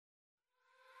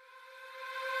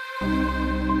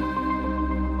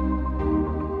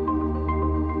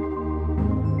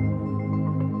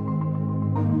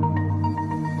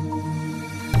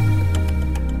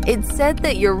It's said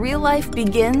that your real life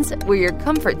begins where your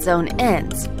comfort zone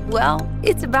ends. Well,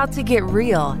 it's about to get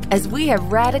real as we have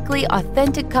radically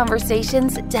authentic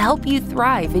conversations to help you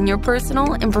thrive in your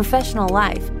personal and professional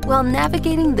life while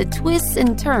navigating the twists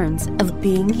and turns of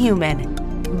being human.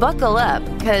 Buckle up,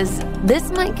 because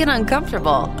This Might Get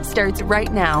Uncomfortable starts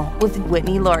right now with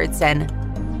Whitney Lauritsen.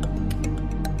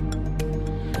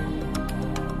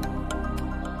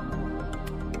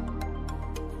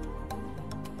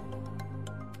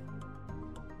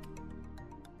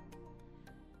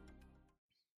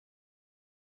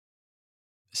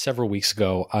 Several weeks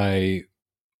ago, I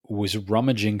was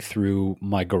rummaging through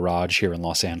my garage here in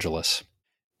Los Angeles,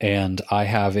 and I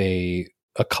have a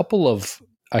couple of,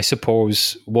 I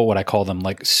suppose, what would I call them?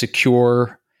 Like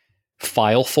secure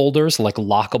file folders, like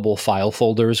lockable file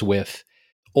folders with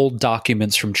old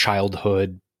documents from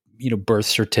childhood, birth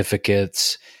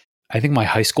certificates. I think my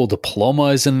high school diploma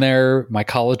is in there. My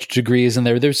college degree is in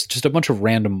there. There's just a bunch of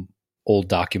random old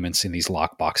documents in these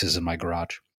lock boxes in my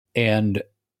garage. And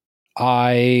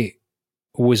I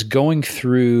was going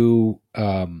through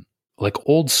like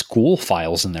old school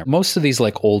files in there. Most of these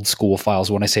like old school files,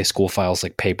 when I say school files,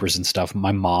 like papers and stuff,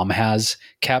 my mom has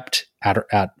kept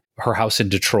at her house in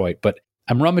Detroit. But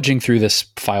I'm rummaging through this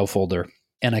file folder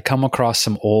and I come across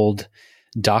some old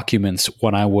documents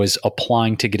when I was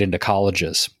applying to get into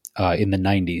colleges in the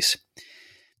 90s.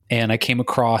 And I came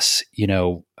across,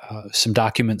 some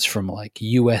documents from like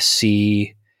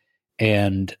USC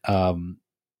and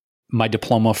my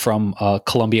diploma from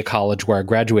Columbia College, where I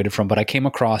graduated from, but I came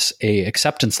across a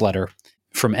acceptance letter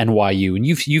from NYU, and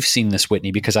you've seen this,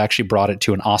 Whitney, because I actually brought it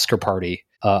to an Oscar party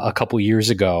a couple years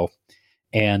ago,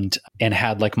 and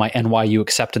had like my NYU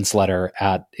acceptance letter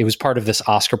it was part of this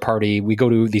Oscar party. We go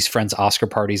to these friends' Oscar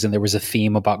parties, and there was a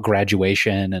theme about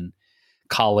graduation and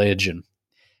college, and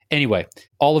anyway,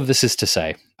 all of this is to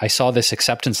say, I saw this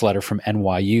acceptance letter from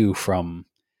NYU from,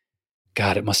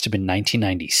 God, it must have been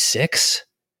 1996.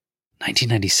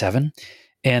 1997.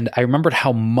 And I remembered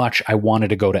how much I wanted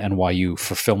to go to NYU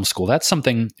for film school. That's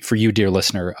something for you, dear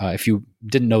listener. If you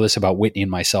didn't know this about Whitney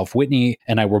and myself, Whitney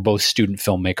and I were both student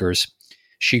filmmakers.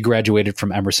 She graduated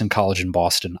from Emerson College in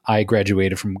Boston. I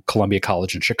graduated from Columbia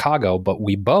College in Chicago, but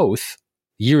we both,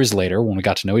 years later, when we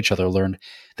got to know each other, learned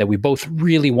that we both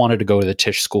really wanted to go to the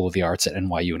Tisch School of the Arts at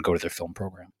NYU and go to their film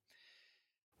program.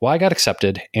 Well, I got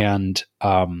accepted, and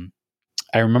I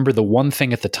remember the one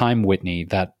thing at the time, Whitney,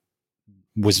 that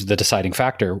was the deciding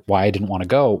factor why I didn't want to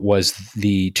go was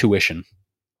the tuition.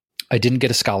 I didn't get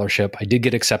a scholarship. I did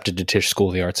get accepted to Tisch School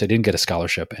of the Arts. I didn't get a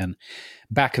scholarship. And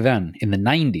back then in the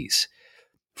 90s,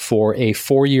 for a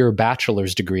 4-year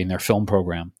bachelor's degree in their film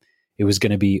program, it was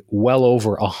going to be well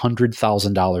over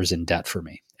 $100,000 in debt for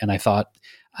me. And I thought,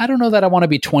 I don't know that I want to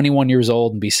be 21 years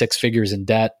old and be 6 figures in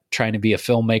debt, trying to be a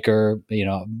filmmaker.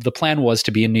 The plan was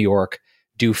to be in New York,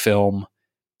 do film,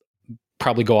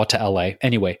 probably go out to LA.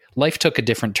 Anyway, life took a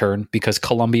different turn because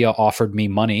Columbia offered me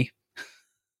money.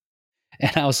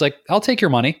 And I was like, I'll take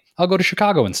your money. I'll go to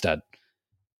Chicago instead.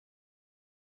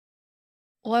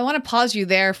 Well, I want to pause you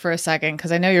there for a second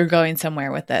because I know you're going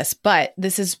somewhere with this, but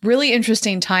this is really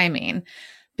interesting timing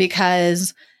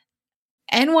because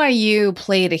NYU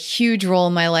played a huge role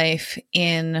in my life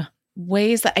in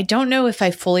ways that I don't know if I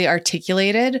fully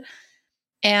articulated.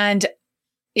 And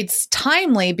it's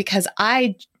timely because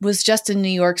I was just in New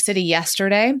York City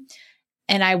yesterday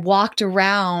and I walked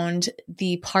around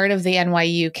the part of the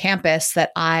NYU campus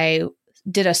that I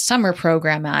did a summer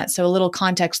program at. So a little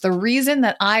context, the reason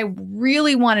that I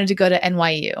really wanted to go to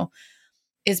NYU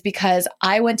is because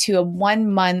I went to a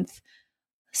 1-month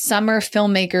summer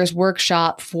filmmakers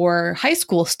workshop for high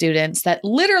school students that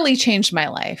literally changed my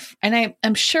life. And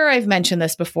I'm sure I've mentioned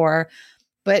this before,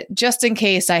 but just in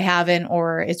case I haven't,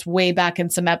 or it's way back in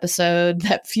some episode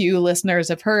that few listeners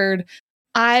have heard,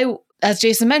 I, as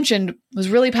Jason mentioned, was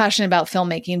really passionate about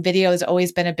filmmaking. Video has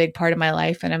always been a big part of my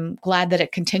life, and I'm glad that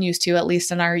it continues to, at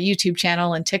least on our YouTube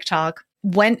channel and TikTok.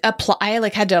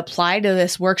 I had to apply to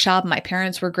this workshop. My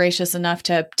parents were gracious enough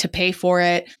to pay for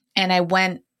it. And I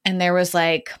went, and there was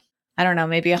I don't know,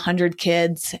 maybe 100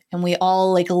 kids, and we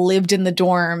all lived in the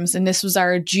dorms. And this was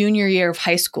our junior year of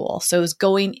high school. So it was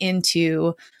going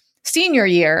into senior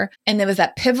year. And there was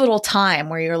that pivotal time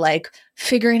where you're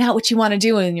figuring out what you want to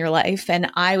do in your life. And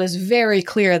I was very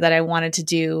clear that I wanted to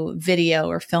do video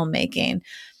or filmmaking.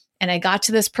 And I got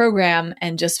to this program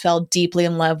and just fell deeply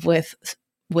in love with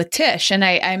Tisch. And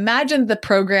I imagine the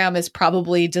program is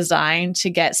probably designed to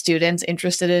get students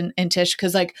interested in Tisch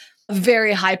because a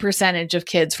very high percentage of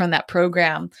kids from that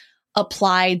program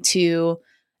applied to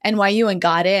NYU and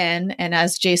got in. And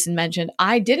as Jason mentioned,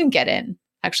 I didn't get in.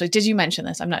 Actually, did you mention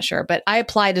this? I'm not sure, but I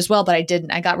applied as well, but I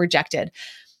didn't. I got rejected.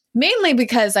 Mainly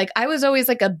because like I was always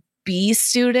like a B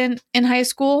student in high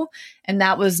school, and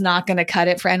that was not going to cut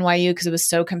it for NYU because it was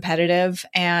so competitive,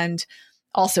 and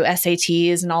also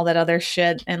SATs and all that other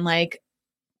shit. And like,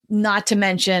 not to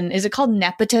mention, is it called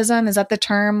nepotism? Is that the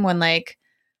term when like,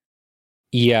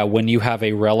 yeah, when you have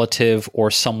a relative or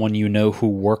someone you know who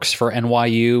works for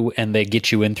NYU and they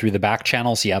get you in through the back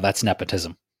channels, yeah, that's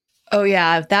nepotism. Oh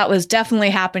yeah, that was definitely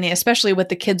happening, especially with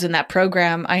the kids in that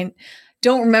program. I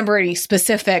don't remember any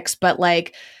specifics, but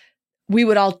like we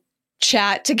would all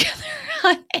chat together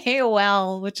on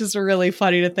AOL, which is really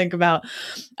funny to think about.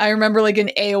 I remember like in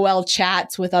AOL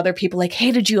chats with other people like,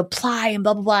 hey, did you apply? And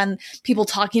blah, blah, blah. And people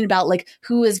talking about like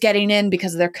who is getting in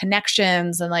because of their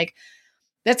connections. And like,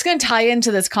 that's going to tie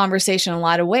into this conversation in a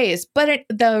lot of ways. But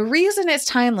the reason it's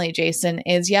timely, Jason,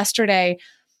 is yesterday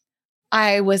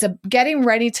I was getting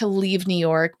ready to leave New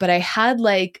York, but I had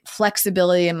like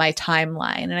flexibility in my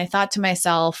timeline. And I thought to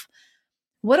myself,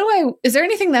 is there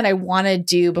anything that I want to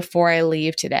do before I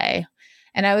leave today?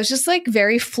 And I was just like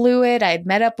very fluid. I had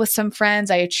met up with some friends.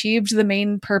 I achieved the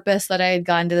main purpose that I had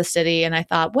gone to the city. And I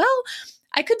thought, well,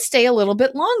 I could stay a little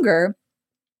bit longer.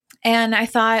 And I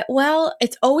thought, well,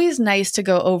 it's always nice to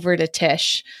go over to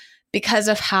Tisch because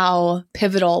of how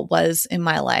pivotal it was in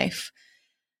my life.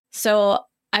 So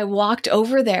I walked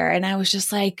over there and I was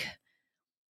just like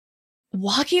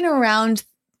walking around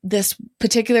this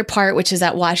particular part, which is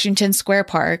at Washington Square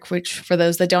Park, which for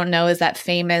those that don't know is that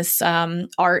famous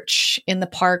arch in the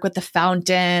park with the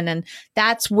fountain. And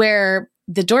that's where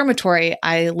the dormitory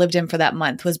I lived in for that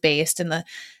month was based. And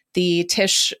the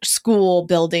Tisch school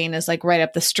building is like right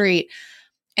up the street.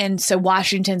 And so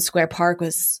Washington Square Park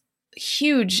was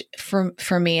huge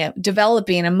for me,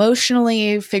 developing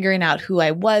emotionally, figuring out who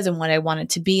I was and what I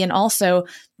wanted to be. And also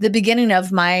the beginning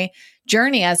of my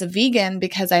journey as a vegan,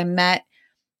 because I met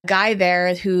a guy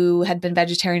there who had been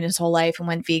vegetarian his whole life and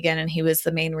went vegan. And he was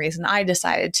the main reason I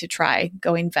decided to try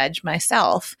going veg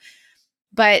myself.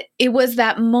 But it was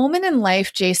that moment in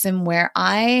life, Jason, where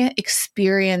I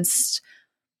experienced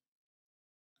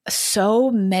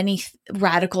so many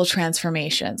radical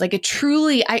transformations. Like it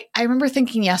truly, I remember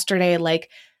thinking yesterday, like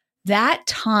that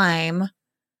time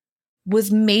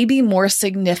was maybe more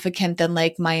significant than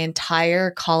like my entire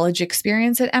college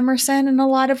experience at Emerson in a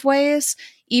lot of ways.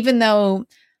 Even though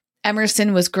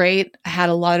Emerson was great, I had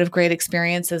a lot of great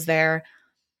experiences there.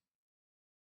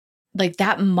 Like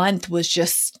that month was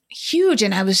just huge.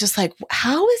 And I was just like,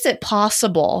 how is it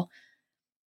possible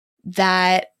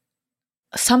that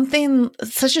something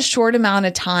such a short amount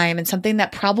of time and something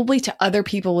that probably to other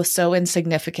people was so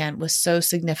insignificant was so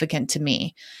significant to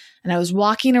me? And I was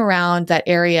walking around that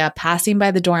area, passing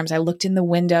by the dorms. I looked in the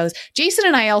windows. Jason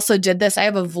and I also did this. I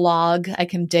have a vlog I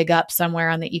can dig up somewhere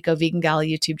on the Eco Vegan Gal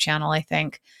YouTube channel, I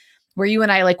think, where you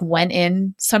and I like went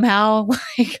in somehow.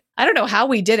 Like, I don't know how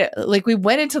we did it. Like we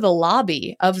went into the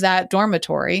lobby of that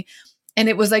dormitory and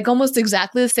it was like almost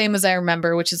exactly the same as I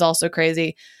remember, which is also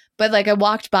crazy. But like I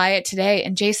walked by it today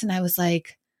and Jason, I was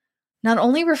like, not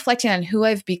only reflecting on who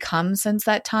I've become since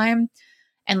that time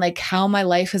and like how my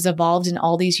life has evolved in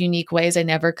all these unique ways I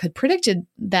never could predicted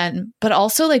then, but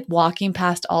also like walking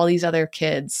past all these other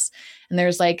kids. And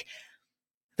there's like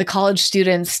the college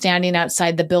students standing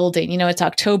outside the building. You know, it's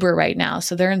October right now.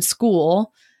 So they're in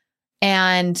school.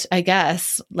 And I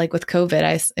guess like with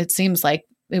COVID, it seems like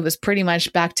it was pretty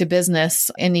much back to business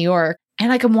in New York. And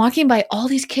like I'm walking by all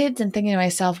these kids and thinking to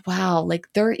myself, wow, like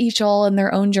they're each all in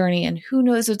their own journey and who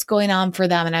knows what's going on for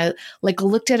them. And I like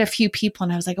looked at a few people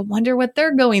and I was like, I wonder what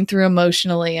they're going through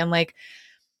emotionally. And like,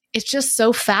 it's just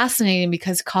so fascinating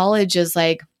because college is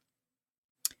like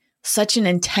such an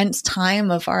intense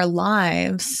time of our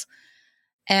lives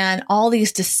and all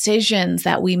these decisions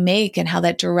that we make and how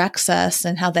that directs us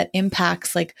and how that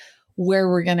impacts like where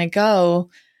we're going to go.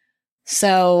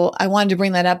 So I wanted to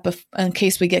bring that up in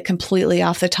case we get completely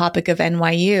off the topic of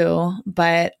NYU.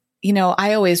 But, you know,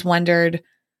 I always wondered,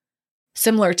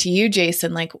 similar to you,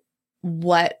 Jason, like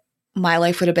what my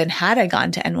life would have been had I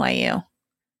gone to NYU.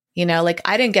 You know, like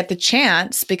I didn't get the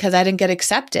chance because I didn't get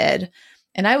accepted.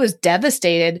 And I was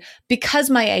devastated because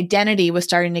my identity was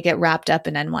starting to get wrapped up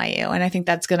in NYU. And I think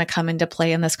that's going to come into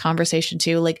play in this conversation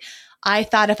too. Like I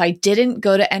thought if I didn't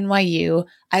go to NYU,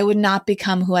 I would not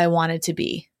become who I wanted to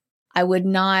be. I would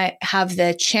not have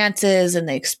the chances and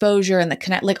the exposure and the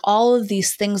connect, like all of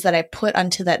these things that I put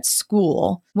onto that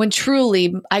school when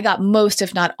truly I got most,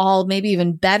 if not all, maybe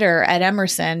even better at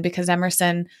Emerson because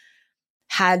Emerson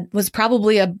was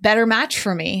probably a better match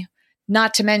for me.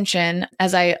 Not to mention,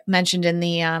 as I mentioned in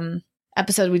the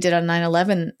episode we did on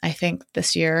 9/11, I think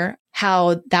this year,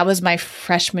 how that was my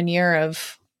freshman year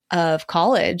of of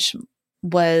college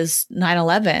was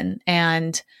 9/11.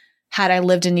 And had I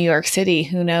lived in New York City,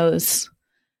 who knows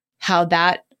how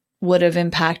that would have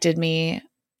impacted me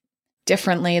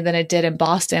differently than it did in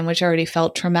Boston, which already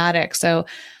felt traumatic. So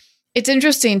it's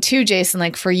interesting too, Jason,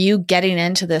 like for you getting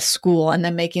into this school and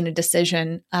then making a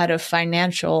decision out of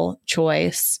financial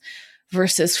choice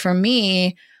versus for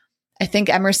me, I think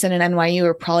Emerson and NYU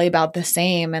are probably about the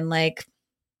same. And like,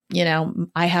 you know,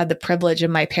 I had the privilege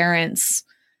of my parents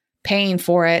paying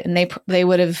for it, and they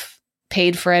would have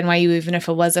paid for NYU even if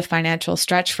it was a financial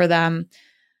stretch for them.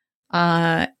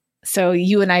 So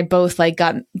you and I both like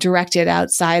got directed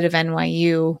outside of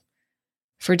NYU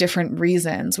for different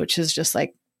reasons, which is just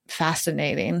like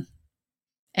fascinating.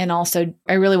 And also,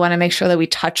 I really want to make sure that we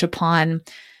touch upon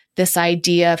this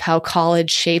idea of how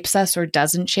college shapes us or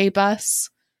doesn't shape us.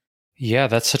 Yeah,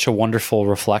 that's such a wonderful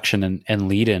reflection and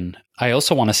lead in. I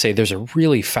also want to say there's a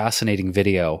really fascinating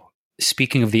video.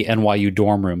 Speaking of the NYU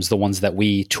dorm rooms, the ones that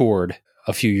we toured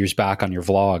a few years back on your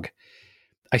vlog,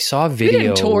 I saw a video. We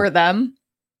didn't tour them.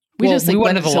 We just like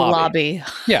went to the lobby.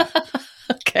 Yeah.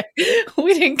 Okay.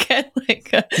 We didn't get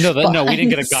like no, we didn't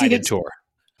get a guided tour.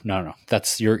 No.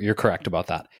 That's you're correct about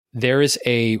that. There is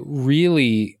a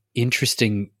really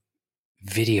interesting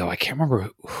video. I can't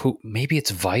remember who. Maybe it's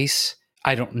Vice.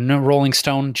 I don't know. Rolling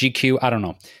Stone, GQ. I don't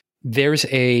know. There's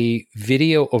a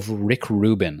video of Rick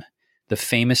Rubin, the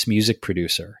famous music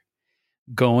producer,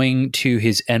 going to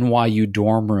his NYU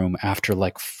dorm room after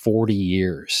like 40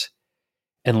 years.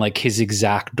 And like his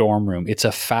exact dorm room. It's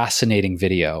a fascinating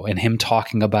video, and him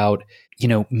talking about, you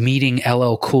know, meeting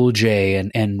LL Cool J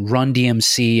and Run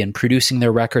DMC and producing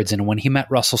their records, and when he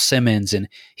met Russell Simmons and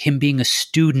him being a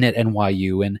student at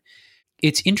NYU. And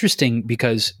it's interesting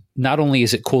because not only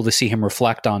is it cool to see him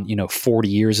reflect on, you know, 40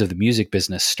 years of the music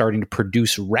business, starting to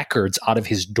produce records out of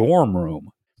his dorm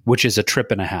room, which is a trip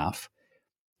and a half,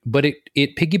 but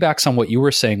it piggybacks on what you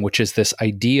were saying, which is this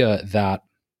idea that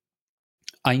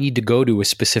I need to go to a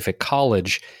specific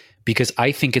college because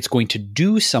I think it's going to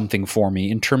do something for me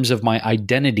in terms of my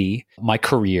identity, my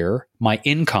career, my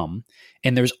income.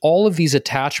 And there's all of these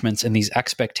attachments and these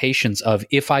expectations of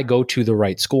if I go to the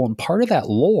right school. And part of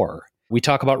that lore, we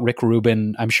talk about Rick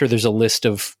Rubin. I'm sure there's a list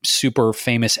of super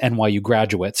famous NYU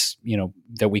graduates, you know,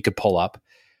 that we could pull up.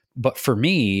 But for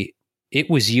me, it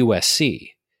was USC,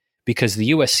 because the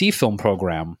USC film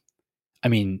program, I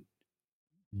mean,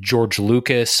 George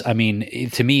Lucas. I mean,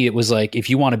 to me, it was like, if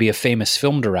you want to be a famous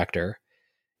film director,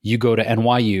 you go to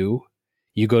NYU,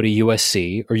 you go to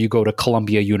USC, or you go to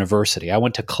Columbia University. I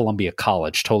went to Columbia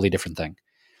College, totally different thing.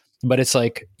 But it's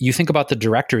like, you think about the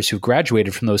directors who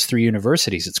graduated from those three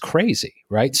universities, it's crazy,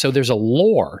 right? So there's a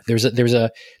lore. There's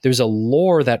a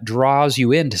lore that draws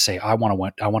you in to say, I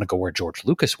want to go where George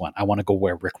Lucas went. I want to go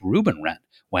where Rick Rubin went.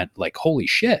 Like, holy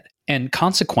shit. And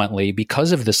consequently,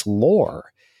 because of this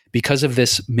lore, because of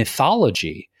this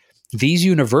mythology, these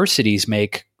universities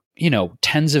make, you know,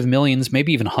 tens of millions,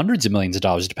 maybe even hundreds of millions of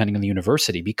dollars, depending on the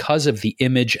university, because of the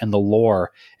image and the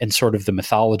lore and sort of the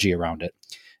mythology around it.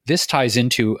 This ties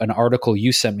into an article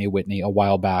you sent me, Whitney, a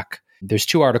while back. There's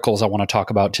two articles I want to talk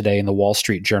about today in the Wall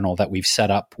Street Journal that we've set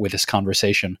up with this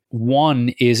conversation. One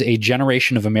is a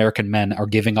generation of American men are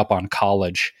giving up on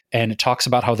college. And it talks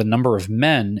about how the number of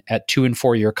men at 2- and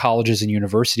 4-year colleges and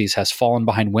universities has fallen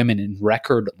behind women in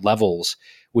record levels,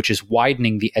 which is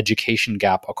widening the education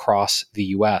gap across the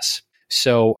U.S.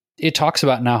 So it talks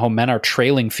about now how men are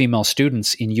trailing female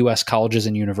students in U.S. colleges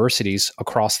and universities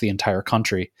across the entire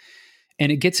country.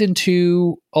 And it gets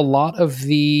into a lot of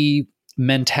the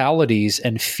mentalities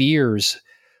and fears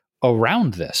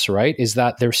around this, right? Is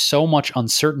that there's so much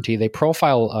uncertainty. They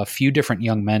profile a few different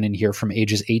young men in here from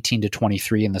ages 18 to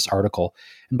 23 in this article.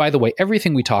 And by the way,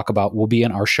 everything we talk about will be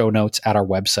in our show notes at our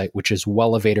website, which is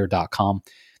wellevatr.com.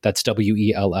 That's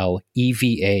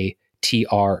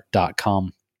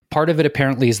WELLEVATR.com. Part of it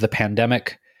apparently is the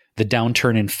pandemic, the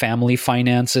downturn in family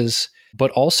finances,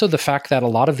 but also the fact that a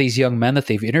lot of these young men that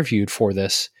they've interviewed for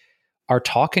this are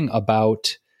talking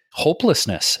about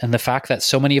hopelessness and the fact that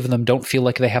so many of them don't feel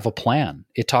like they have a plan.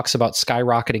 It talks about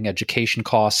skyrocketing education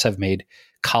costs have made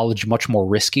college much more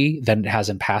risky than it has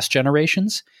in past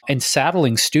generations, and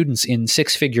saddling students in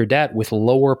 6-figure debt with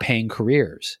lower paying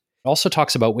careers. It also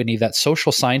talks about, Whitney, that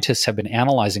social scientists have been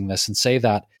analyzing this and say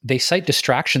that they cite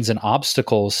distractions and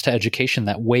obstacles to education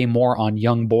that weigh more on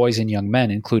young boys and young men,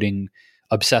 including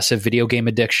obsessive video game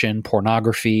addiction,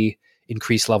 pornography,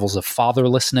 increased levels of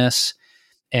fatherlessness,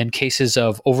 and cases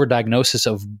of overdiagnosis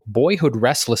of boyhood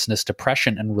restlessness,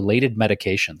 depression, and related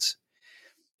medications.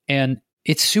 And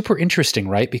it's super interesting,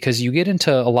 right? Because you get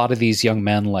into a lot of these young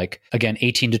men, like, again,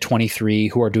 18 to 23,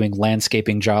 who are doing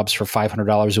landscaping jobs for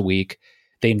 $500 a week.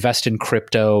 They invest in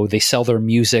crypto. They sell their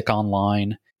music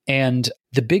online. And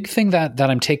the big thing that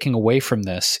I'm taking away from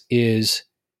this is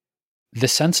the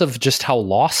sense of just how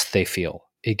lost they feel.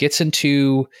 It gets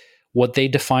into what they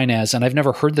define as, and I've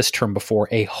never heard this term before,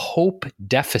 a hope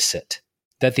deficit.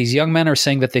 That these young men are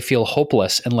saying that they feel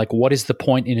hopeless and like, what is the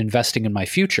point in investing in my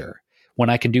future when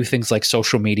I can do things like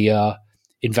social media,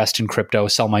 invest in crypto,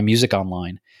 sell my music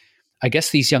online? I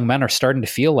guess these young men are starting to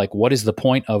feel like, what is the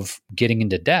point of getting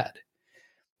into debt?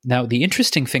 Now, the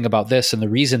interesting thing about this, and the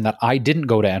reason that I didn't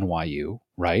go to NYU,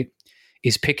 right,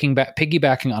 is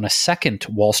piggybacking on a second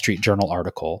Wall Street Journal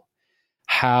article,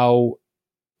 how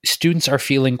students are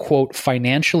feeling, quote,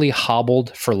 financially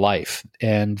hobbled for life.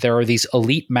 And there are these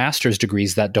elite master's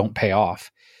degrees that don't pay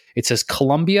off. It says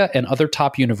Columbia and other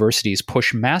top universities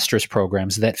push master's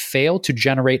programs that fail to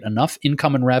generate enough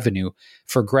income and revenue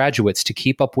for graduates to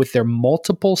keep up with their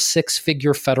multiple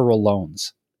six-figure federal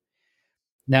loans.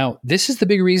 Now, this is the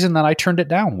big reason that I turned it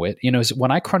down, Whit. Is when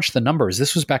I crunched the numbers,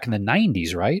 this was back in the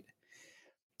 90s, right?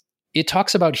 It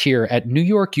talks about here at New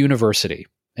York University,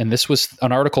 and this was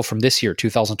an article from this year,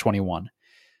 2021,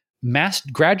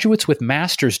 graduates with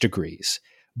master's degrees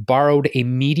borrowed a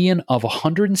median of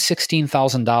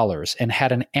 $116,000 and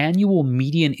had an annual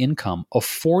median income of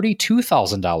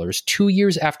 $42,000 2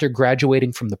 years after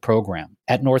graduating from the program.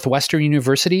 At Northwestern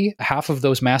University, half of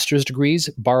those master's degrees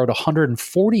borrowed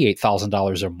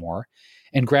 $148,000 or more,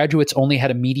 and graduates only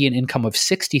had a median income of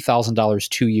 $60,000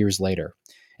 2 years later.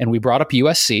 And we brought up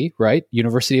USC, right?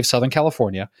 University of Southern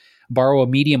California, borrow a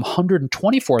median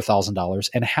 $124,000,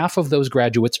 and half of those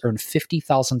graduates earn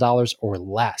 $50,000 or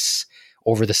less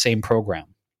over the same program.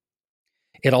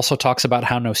 It also talks about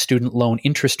how no student loan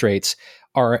interest rates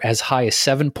are as high as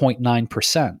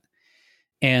 7.9%.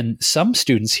 And some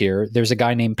students here, there's a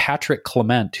guy named Patrick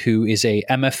Clement, who is a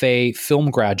MFA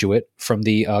film graduate from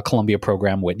the Columbia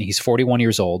program, Whitney. He's 41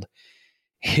 years old.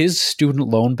 His student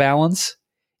loan balance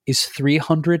is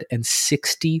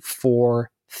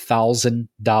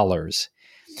 $364,000.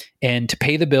 And to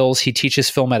pay the bills, he teaches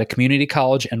film at a community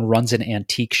college and runs an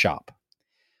antique shop.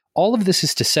 All of this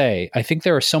is to say, I think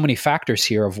there are so many factors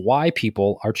here of why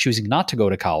people are choosing not to go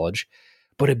to college,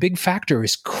 but a big factor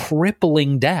is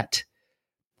crippling debt.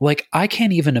 Like, I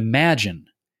can't even imagine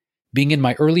being in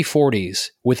my early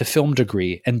 40s with a film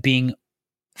degree and being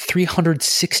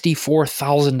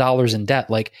 $364,000 in debt.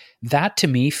 Like, that to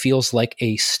me feels like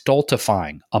a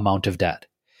stultifying amount of debt.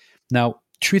 Now,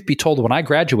 truth be told, when I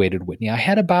graduated, Whitney, I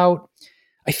had about,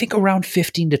 I think, around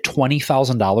 $15,000 to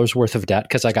 $20,000 worth of debt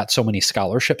because I got so many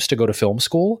scholarships to go to film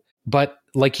school. But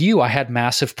like you, I had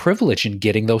massive privilege in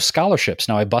getting those scholarships.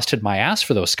 Now, I busted my ass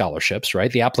for those scholarships,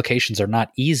 right? The applications are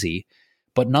not easy,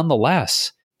 but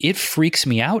nonetheless, it freaks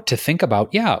me out to think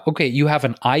about, yeah, okay, you have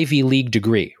an Ivy League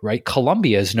degree, right?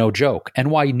 Columbia is no joke.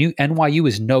 NYU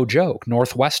is no joke.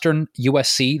 Northwestern,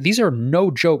 USC, these are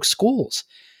no joke schools.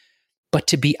 But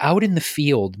to be out in the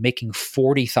field making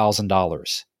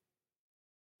 $40,000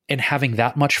 and having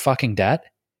that much fucking debt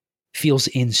feels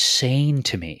insane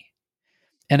to me.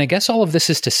 And I guess all of this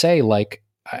is to say, like,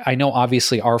 I know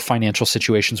obviously our financial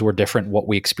situations were different. What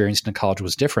we experienced in college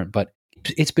was different, but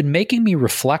it's been making me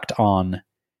reflect on,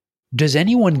 does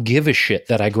anyone give a shit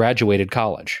that I graduated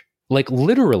college? Like,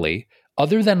 literally,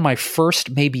 other than my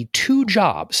first maybe 2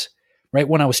 jobs, right,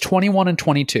 when I was 21 and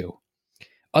 22,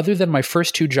 other than my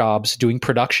first 2 jobs doing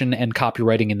production and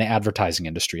copywriting in the advertising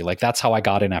industry, like that's how I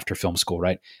got in after film school,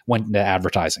 right? Went into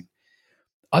advertising.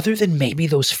 Other than maybe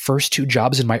those first 2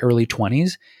 jobs in my early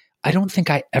 20s, I don't think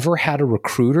I ever had a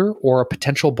recruiter or a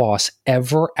potential boss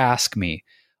ever ask me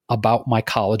about my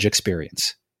college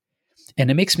experience.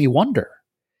 And it makes me wonder,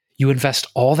 you invest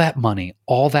all that money,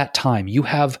 all that time, you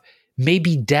have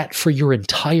maybe debt for your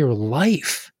entire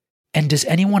life. And does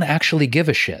anyone actually give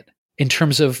a shit in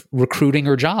terms of recruiting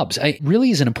or jobs? It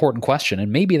really is an important question.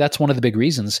 And maybe that's one of the big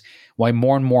reasons why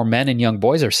more and more men and young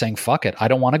boys are saying, fuck it, I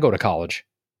don't want to go to college.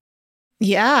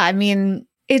 Yeah, I mean,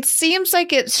 it seems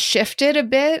like it's shifted a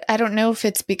bit. I don't know if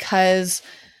it's because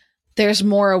there's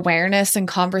more awareness and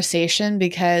conversation,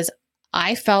 because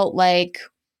I felt like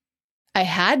I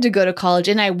had to go to college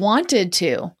and I wanted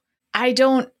to. I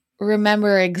don't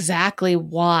remember exactly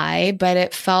why, but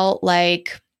it felt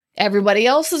like everybody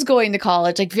else is going to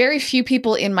college. Like, very few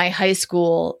people in my high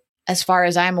school, as far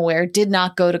as I'm aware, did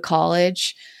not go to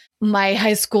college. My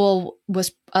high school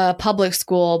was a public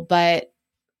school, but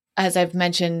as I've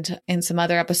mentioned in some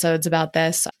other episodes about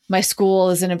this, my school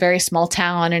is in a very small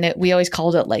town, and we always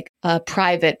called it like a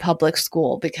private public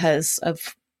school because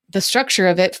of the structure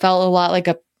of it. Felt a lot like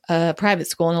a private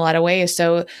school in a lot of ways.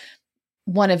 So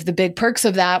one of the big perks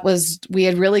of that was we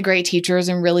had really great teachers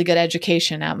and really good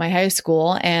education at my high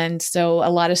school. And so a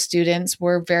lot of students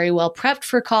were very well prepped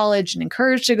for college and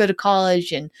encouraged to go to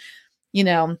college and,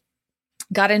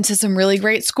 got into some really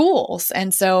great schools.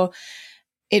 And so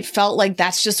it felt like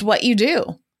that's just what you do.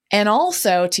 And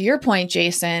also, to your point,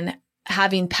 Jason,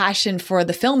 having passion for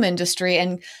the film industry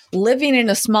and living in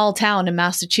a small town in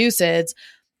Massachusetts,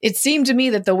 it seemed to me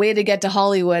that the way to get to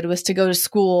Hollywood was to go to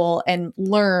school and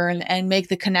learn and make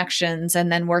the connections and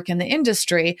then work in the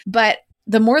industry. But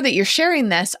the more that you're sharing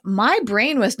this, my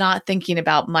brain was not thinking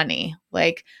about money.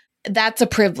 Like, that's a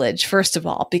privilege, first of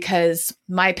all, because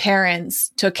my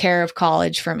parents took care of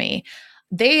college for me.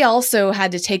 They also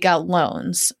had to take out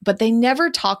loans, but they never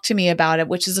talked to me about it,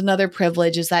 which is another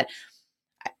privilege, is that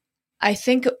I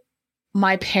think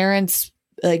my parents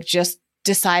just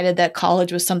decided that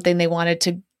college was something they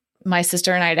wanted my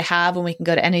sister and I to have, and we can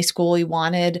go to any school we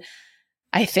wanted.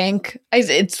 I think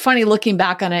it's funny looking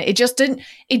back on it.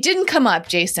 It didn't come up,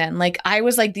 Jason. Like, I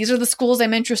was like, these are the schools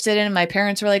I'm interested in. And my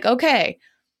parents were like, okay.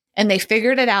 And they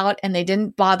figured it out and they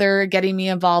didn't bother getting me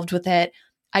involved with it.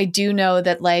 I do know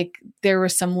that there were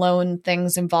some loan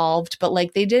things involved, but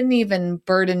they didn't even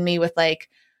burden me with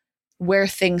where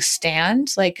things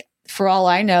stand. For all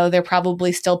I know, they're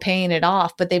probably still paying it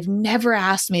off, but they've never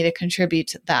asked me to contribute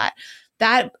to that.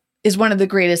 That is one of the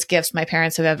greatest gifts my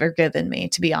parents have ever given me,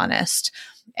 to be honest.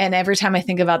 And every time I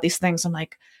think about these things, I'm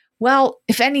like, well,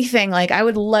 if anything, I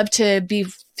would love to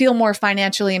feel more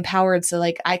financially empowered so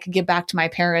I could give back to my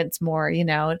parents more,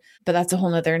 but that's a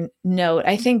whole nother note.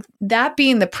 I think that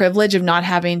being the privilege of not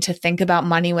having to think about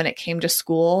money when it came to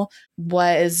school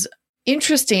was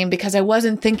interesting, because I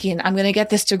wasn't thinking I'm going to get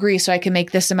this degree so I can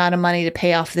make this amount of money to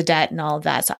pay off the debt and all of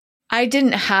that. So I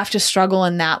didn't have to struggle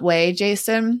in that way,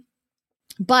 Jason.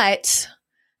 But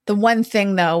the one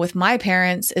thing though with my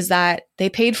parents is that they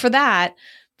paid for that,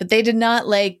 but they did not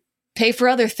pay for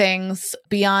other things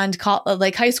beyond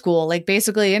high school.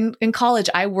 Basically in college,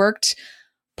 I worked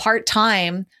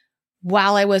part-time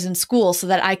while I was in school so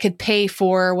that I could pay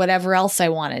for whatever else I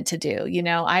wanted to do.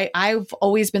 I've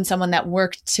always been someone that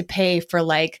worked to pay for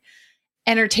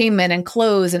entertainment and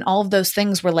clothes, and all of those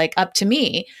things were up to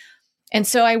me. And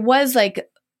so I was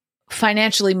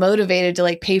financially motivated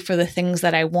to pay for the things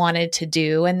that I wanted to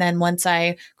do. And then once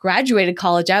I graduated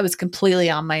college, I was completely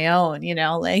on my own,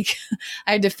 I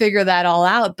had to figure that all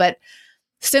out. But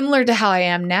similar to how I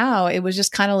am now, it was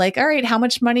just kind of all right, how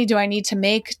much money do I need to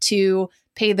make to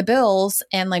pay the bills?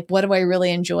 And what do I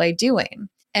really enjoy doing?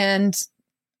 And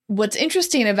what's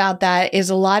interesting about that is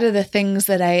a lot of the things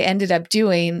that I ended up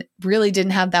doing really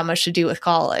didn't have that much to do with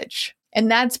college. And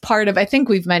that's part of, I think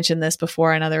we've mentioned this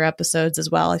before in other episodes as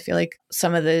well. I feel like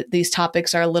some of these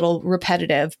topics are a little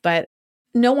repetitive, but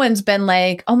no one's been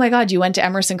oh my God, you went to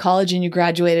Emerson College and you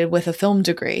graduated with a film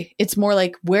degree. It's more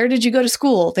where did you go to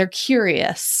school? They're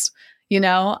curious,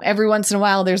 every once in a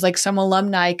while there's some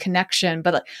alumni connection,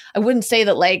 but I wouldn't say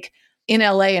that in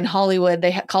LA and Hollywood,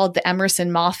 they call it the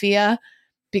Emerson Mafia,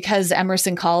 because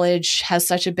Emerson College has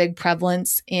such a big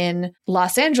prevalence in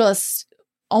Los Angeles,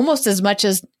 almost as much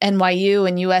as NYU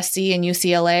and USC and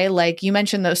UCLA. You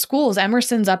mentioned those schools,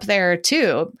 Emerson's up there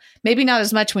too. Maybe not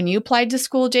as much when you applied to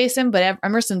school, Jason, but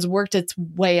Emerson's worked its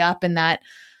way up in that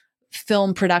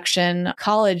film production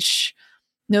college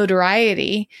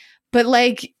notoriety. But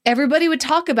everybody would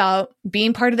talk about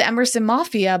being part of the Emerson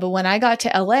Mafia. But when I got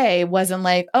to LA, it wasn't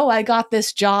oh, I got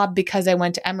this job because I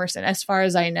went to Emerson, as far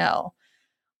as I know.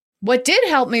 What did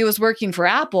help me was working for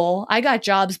Apple. I got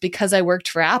jobs because I worked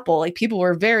for Apple. People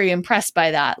were very impressed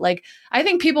by that. I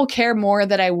think people care more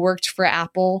that I worked for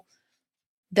Apple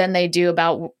than they do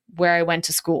about where I went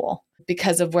to school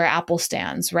because of where Apple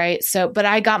stands, right? So, but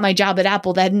I got my job at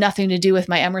Apple that had nothing to do with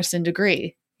my Emerson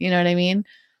degree. You know what I mean?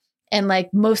 And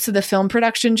most of the film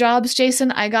production jobs,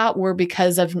 Jason, I got were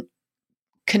because of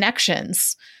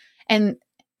connections. And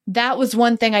that was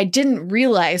one thing I didn't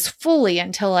realize fully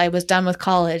until I was done with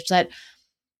college, that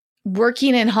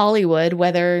working in Hollywood,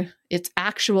 whether it's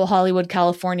actual Hollywood,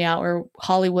 California, or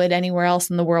Hollywood anywhere else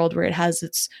in the world where it has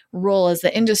its role as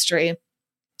the industry,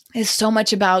 is so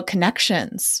much about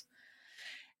connections.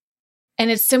 And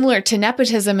it's similar to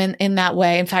nepotism in that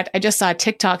way. In fact, I just saw a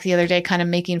TikTok the other day kind of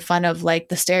making fun of the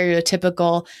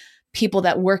stereotypical people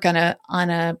that work on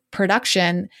a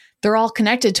production. They're all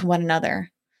connected to one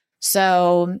another.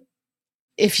 So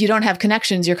if you don't have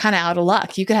connections, you're kind of out of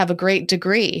luck. You could have a great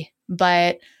degree,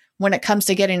 but when it comes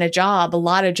to getting a job, a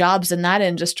lot of jobs in that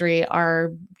industry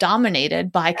are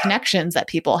dominated by connections that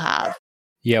people have.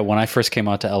 Yeah, when I first came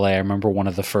out to LA, I remember one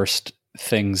of the first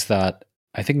things that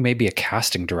I think maybe a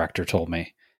casting director told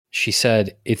me She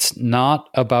said, "It's not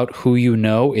about who you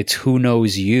know, it's who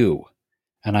knows you."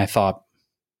 And I thought,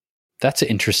 that's an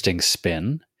interesting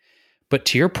spin. But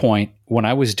to your point, when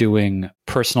I was doing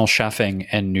personal chefing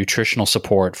and nutritional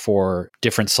support for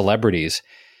different celebrities,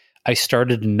 I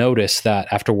started to notice that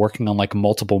after working on like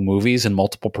multiple movies and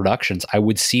multiple productions, I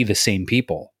would see the same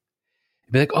people.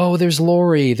 I'd be like, oh, there's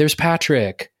Lori, there's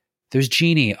Patrick, there's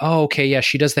Jeannie. Oh, okay, yeah,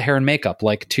 she does the hair and makeup.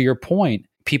 Like, to your point,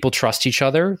 people trust each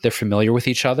other. They're familiar with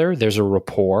each other. There's a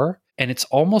rapport. And it's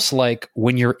almost like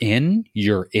when you're in,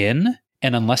 you're in.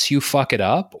 And unless you fuck it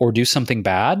up or do something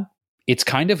bad, it's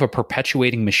kind of a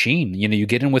perpetuating machine. You know, you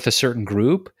get in with a certain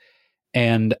group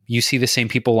and you see the same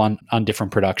people on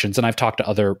different productions. And I've talked to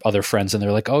other friends and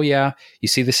they're like, oh yeah, you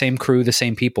see the same crew, the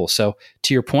same people. So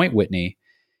to your point, Whitney,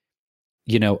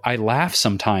 you know, I laugh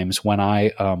sometimes when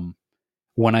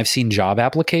I've seen job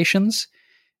applications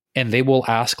and they will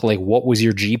ask like, what was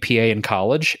your GPA in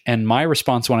college? And my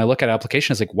response when I look at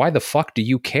applications is like, why the fuck do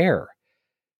you care?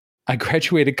 I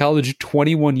graduated college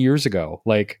 21 years ago.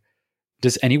 Like,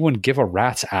 does anyone give a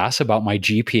rat's ass about my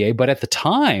GPA? But at the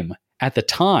time,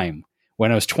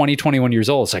 when I was 21 years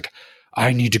old, it's like,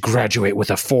 I need to graduate with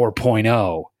a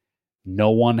 4.0.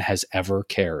 No one has ever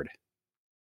cared.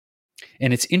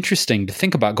 And it's interesting to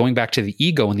think about going back to the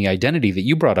ego and the identity that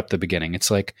you brought up at the beginning.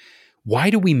 It's like,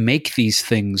 why do we make these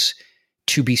things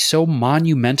to be so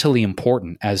monumentally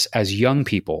important as young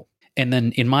people? And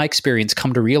then in my experience,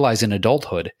 come to realize in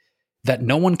adulthood that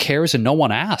no one cares and no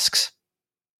one asks.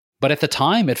 But at the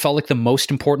time, it felt like the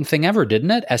most important thing ever, didn't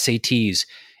it? SATs,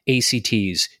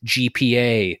 ACTs,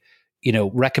 GPA, you know,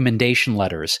 recommendation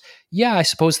letters. Yeah, I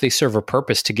suppose they serve a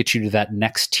purpose to get you to that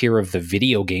next tier of the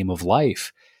video game of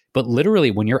life. But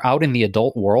literally, when you're out in the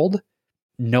adult world,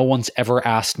 no one's ever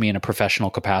asked me in a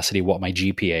professional capacity what my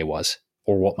GPA was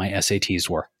or what my SATs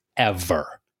were,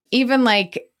 ever. Even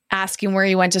like asking where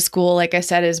you went to school, like I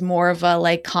said, is more of a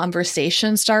like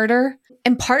conversation starter.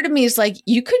 And part of me is like,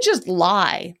 you could just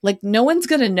lie. Like, no one's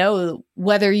going to know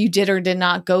whether you did or did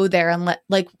not go there. And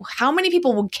like, how many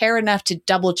people would care enough to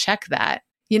double check that?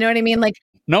 You know what I mean? Like,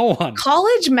 no one.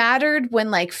 College mattered when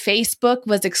like Facebook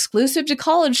was exclusive to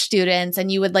college students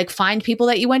and you would like find people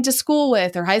that you went to school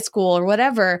with or high school or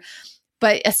whatever.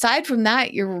 But aside from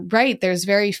that, you're right. There's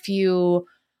very few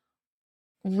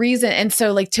reason. And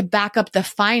so like to back up the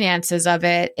finances of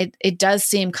it, it does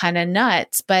seem kind of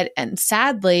nuts, and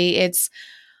sadly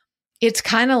it's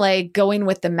kind of like going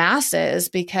with the masses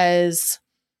because,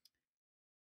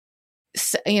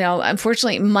 you know,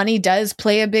 unfortunately money does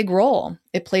play a big role.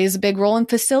 It plays a big role in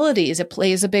facilities. It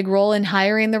plays a big role in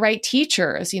hiring the right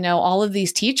teachers. You know, all of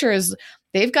these teachers,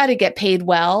 they've got to get paid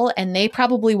well and they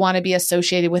probably want to be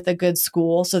associated with a good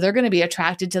school. So they're going to be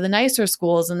attracted to the nicer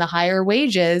schools and the higher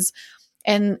wages.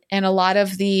 And a lot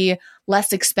of the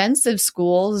less expensive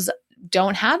schools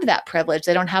don't have that privilege.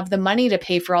 They don't have the money to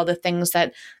pay for all the things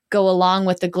that go along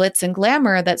with the glitz and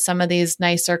glamour that some of these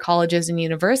nicer colleges and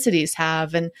universities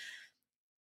have. And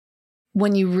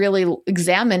when you really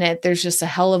examine it, there's just a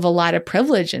hell of a lot of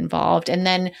privilege involved. And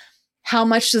then how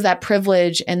much does that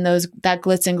privilege and that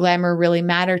glitz and glamour really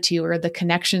matter to you, or the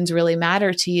connections really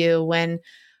matter to you, when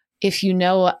if you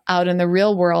know out in the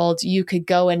real world, you could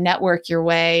go and network your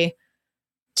way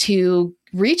to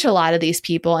reach a lot of these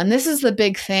people. And this is the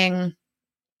big thing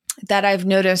that I've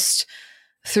noticed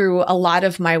through a lot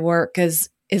of my work is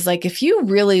like, if you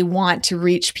really want to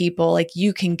reach people, like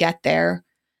you can get there.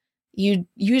 You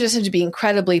just have to be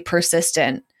incredibly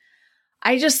persistent.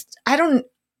 I don't,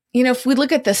 you know, if we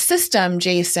look at the system,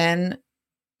 Jason,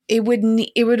 it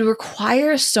would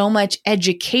require so much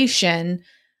education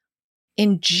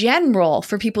in general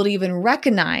for people to even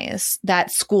recognize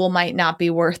that school might not be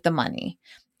worth the money.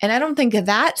 And I don't think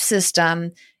that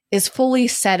system is fully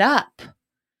set up.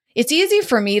 It's easy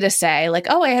for me to say like,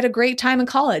 oh, I had a great time in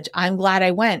college. I'm glad I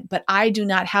went, but I do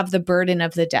not have the burden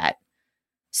of the debt.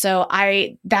 So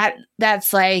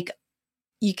that's like,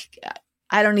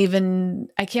 I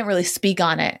can't really speak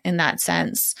on it in that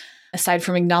sense, aside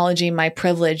from acknowledging my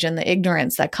privilege and the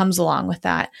ignorance that comes along with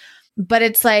that. But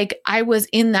it's like, I was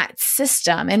in that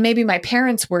system, and maybe my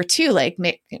parents were too. Like,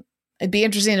 it'd be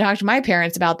interesting to talk to my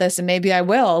parents about this, and maybe I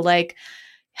will. Like,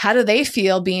 how do they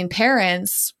feel being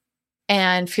parents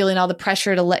and feeling all the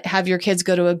pressure to have your kids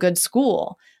go to a good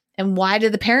school? And why do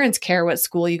the parents care what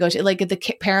school you go to? Like, if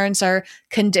the parents are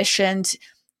conditioned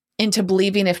into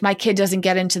believing if my kid doesn't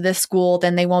get into this school,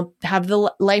 then they won't have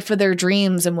the life of their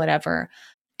dreams and whatever.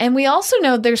 And we also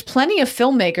know there's plenty of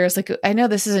filmmakers. Like, I know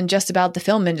this isn't just about the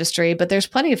film industry, but there's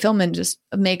plenty of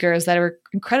filmmakers that are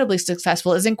incredibly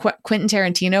successful. Isn't Quentin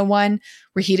Tarantino one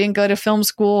where he didn't go to film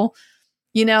school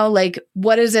Like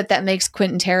what is it that makes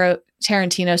Quentin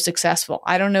Tarantino successful?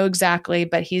 I don't know exactly,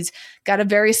 but he's got a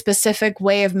very specific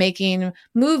way of making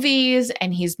movies,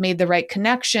 and he's made the right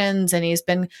connections, and he's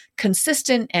been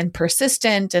consistent and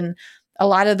persistent, and a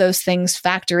lot of those things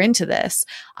factor into this.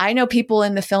 I know people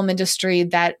in the film industry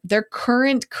that their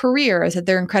current careers that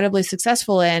they're incredibly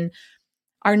successful in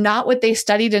are not what they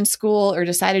studied in school or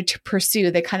decided to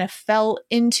pursue. They kind of fell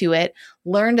into it,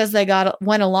 learned as they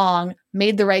went along,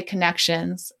 made the right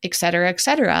connections, et cetera, et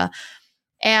cetera.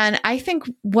 And I think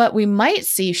what we might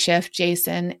see shift,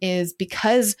 Jason, is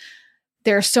because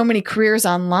there are so many careers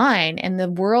online and the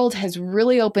world has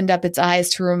really opened up its eyes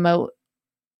to remote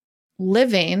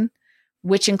living,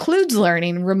 which includes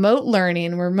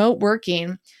remote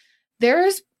working,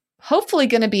 there's hopefully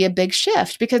going to be a big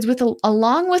shift because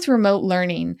along with remote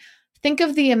learning, think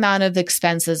of the amount of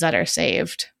expenses that are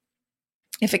saved.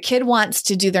 If a kid wants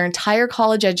to do their entire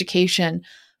college education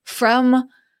from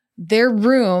their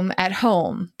room at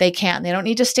home, they can. They don't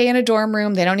need to stay in a dorm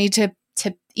room. They don't need to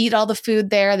eat all the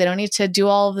food there. They don't need to do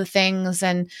all of the things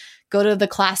and go to the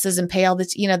classes and pay all the,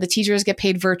 the teachers get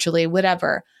paid virtually,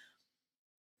 whatever.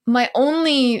 My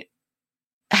only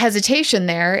hesitation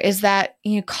there is that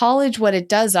college, what it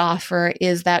does offer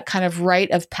is that kind of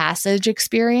rite of passage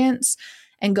experience.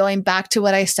 And going back to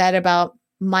what I said about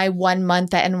my 1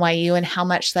 month at NYU and how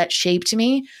much that shaped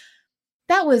me,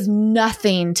 that was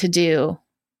nothing to do.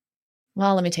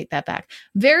 Well, let me take that back.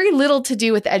 Very little to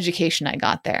do with the education I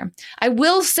got there. I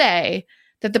will say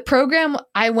that the program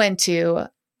I went to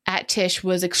at Tisch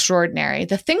was extraordinary.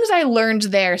 The things I learned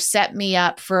there set me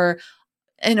up for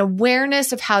an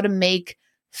awareness of how to make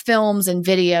films and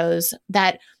videos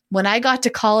that when I got to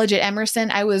college at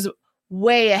Emerson, I was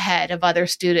way ahead of other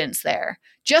students there.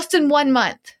 Just in 1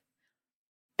 month,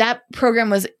 that program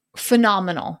was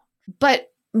phenomenal.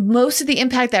 But most of the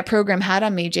impact that program had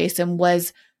on me, Jason,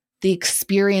 was the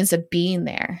experience of being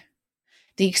there.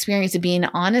 The experience of being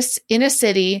honest in a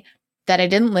city that I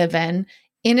didn't live in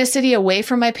a city away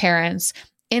from my parents,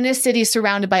 in a city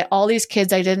surrounded by all these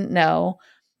kids I didn't know,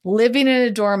 living in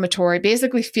a dormitory,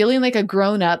 basically feeling like a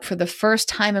grown-up for the first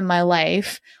time in my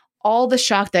life, all the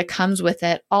shock that comes with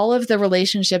it, all of the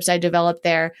relationships I developed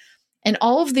there, and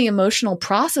all of the emotional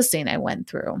processing I went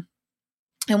through.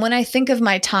 And when I think of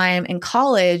my time in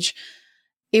college,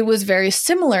 it was very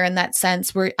similar in that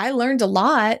sense where I learned a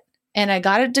lot and I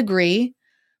got a degree.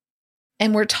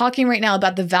 And we're talking right now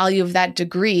about the value of that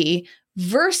degree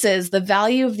versus the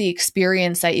value of the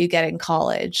experience that you get in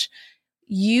college.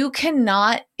 You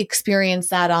cannot experience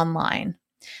that online.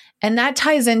 And that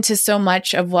ties into so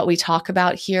much of what we talk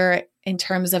about here in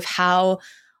terms of how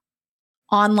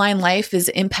online life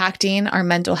is impacting our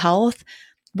mental health.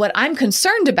 What I'm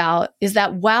concerned about is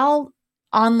that while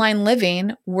online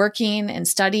living, working and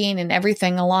studying and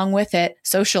everything along with it,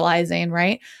 socializing,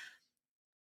 right?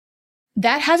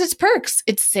 That has its perks.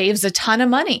 It saves a ton of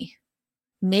money.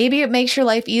 Maybe it makes your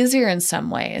life easier in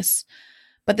some ways.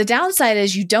 But the downside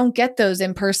is you don't get those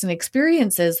in-person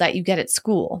experiences that you get at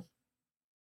school.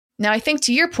 Now, I think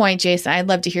to your point, Jason, I'd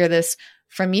love to hear this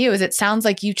from you, is it sounds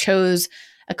like you chose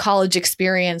a college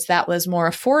experience that was more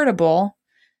affordable,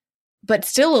 but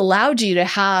still allowed you to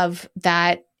have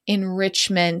that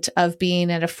enrichment of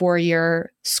being at a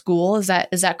 4-year school. Is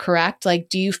that correct? Like,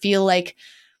 do you feel like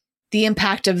the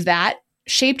impact of that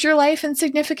shaped your life in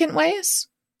significant ways?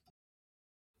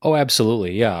 Oh,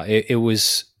 absolutely. Yeah. It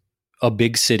was a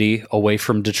big city away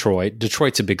from Detroit.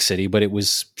 Detroit's a big city, but it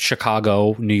was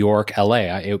Chicago, New York,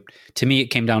 LA. To me, it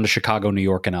came down to Chicago, New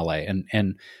York, and LA.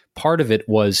 And part of it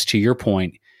was, to your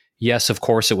point, yes, of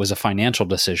course, it was a financial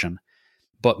decision,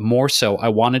 but more so, I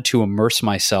wanted to immerse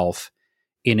myself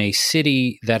in a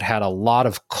city that had a lot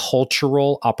of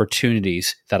cultural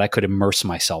opportunities that I could immerse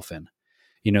myself in.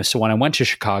 So when I went to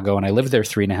Chicago and I lived there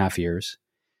 3.5 years,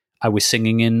 I was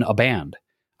singing in a band.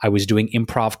 I was doing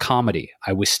improv comedy.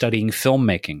 I was studying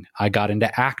filmmaking. I got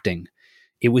into acting.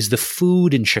 It was the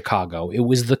food in Chicago. It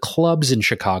was the clubs in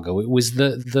Chicago. It was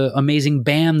the amazing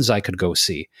bands I could go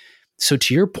see. So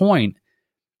to your point,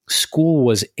 school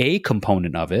was a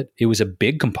component of it. It was a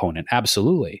big component,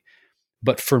 absolutely.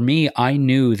 But for me, I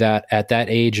knew that at that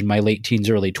age, in my late teens,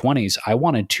 early 20s, I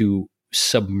wanted to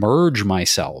submerge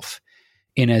myself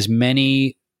in as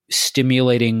many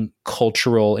stimulating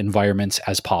cultural environments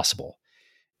as possible.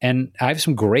 And I have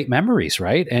some great memories,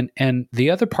 right? And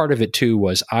the other part of it too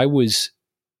was I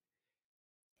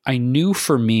knew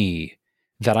for me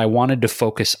that I wanted to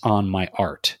focus on my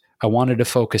art. I wanted to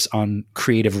focus on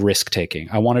creative risk-taking.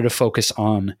 I wanted to focus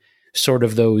on sort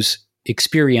of those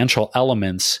experiential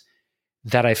elements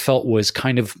that I felt was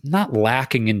kind of not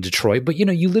lacking in Detroit, but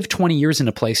you live 20 years in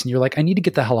a place and you're like, I need to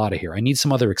get the hell out of here. I need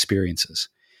some other experiences.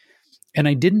 And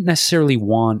I didn't necessarily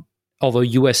want, although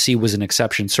USC was an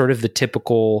exception, sort of the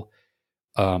typical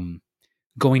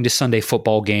going to Sunday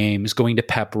football games, going to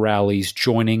pep rallies,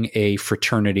 joining a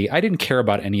fraternity. I didn't care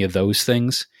about any of those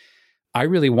things. I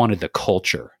really wanted the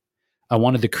culture. I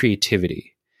wanted the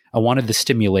creativity. I wanted the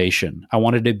stimulation. I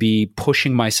wanted to be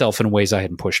pushing myself in ways I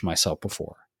hadn't pushed myself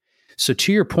before. So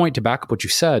to your point, to back up what you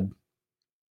said,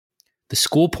 the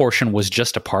school portion was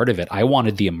just a part of it. I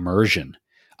wanted the immersion.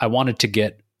 I wanted to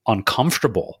get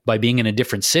uncomfortable by being in a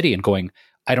different city and going,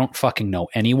 I don't fucking know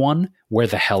anyone. Where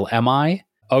the hell am I?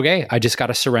 Okay, I just got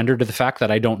to surrender to the fact that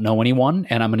I don't know anyone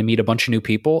and I'm going to meet a bunch of new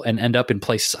people and end up in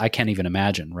places I can't even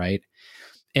imagine, right?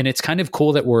 And it's kind of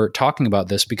cool that we're talking about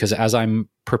this because as I'm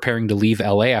preparing to leave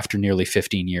LA after nearly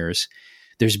 15 years,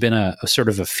 there's been a sort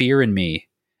of a fear in me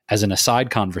as an aside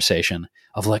conversation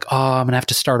of like, oh, I'm going to have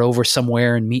to start over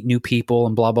somewhere and meet new people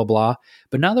and blah, blah, blah.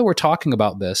 But now that we're talking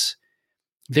about this,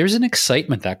 there's an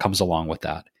excitement that comes along with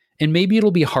that. And maybe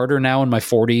it'll be harder now in my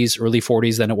 40s, early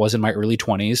 40s than it was in my early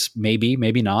 20s. Maybe,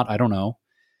 maybe not. I don't know.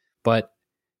 But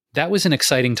that was an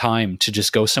exciting time to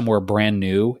just go somewhere brand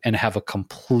new and have a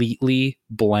completely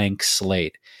blank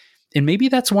slate. And maybe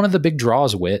that's one of the big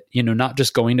draws, Whit, not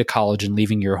just going to college and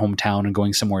leaving your hometown and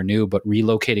going somewhere new, but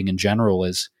relocating in general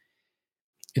is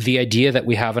the idea that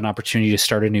we have an opportunity to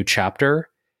start a new chapter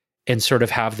and sort of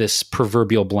have this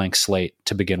proverbial blank slate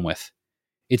to begin with.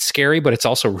 It's scary, but it's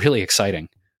also really exciting.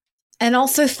 And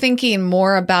also thinking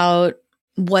more about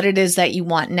what it is that you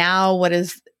want now, what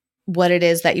it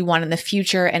is that you want in the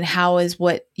future, and how is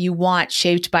what you want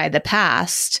shaped by the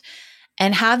past,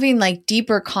 and having like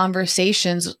deeper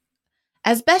conversations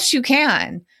as best you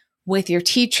can with your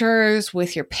teachers,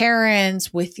 with your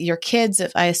parents, with your kids.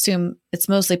 If I assume it's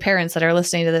mostly parents that are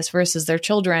listening to this versus their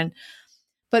children,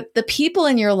 but the people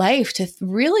in your life to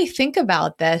really think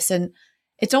about this. And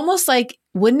it's almost like,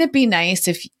 wouldn't it be nice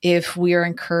if we are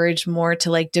encouraged more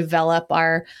to like develop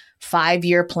our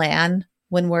 5-year plan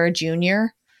when we're a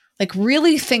junior? Like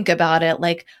really think about it.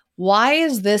 Like, why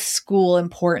is this school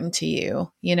important to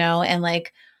you? And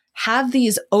like have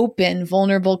these open,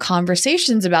 vulnerable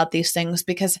conversations about these things,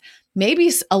 because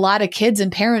maybe a lot of kids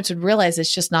and parents would realize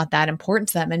it's just not that important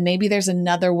to them. And maybe there's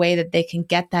another way that they can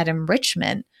get that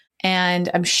enrichment. And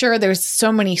I'm sure there's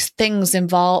so many things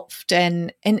involved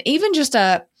and even just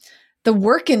the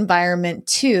work environment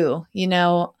too.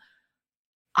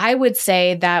 I would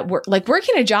say that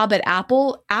working a job at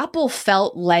Apple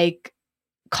felt like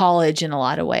college in a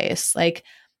lot of ways. Like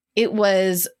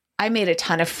I made a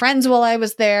ton of friends while I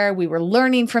was there. We were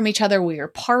learning from each other. We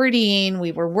were partying.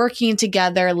 We were working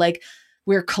together. Like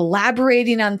we were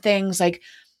collaborating on things. Like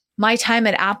my time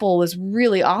at Apple was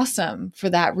really awesome for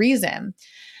that reason.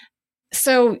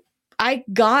 So I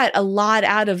got a lot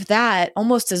out of that,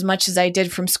 almost as much as I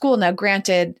did from school. Now,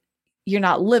 granted, you're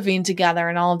not living together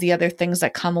and all of the other things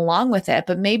that come along with it,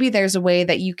 but maybe there's a way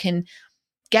that you can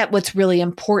get what's really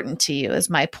important to you, is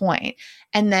my point.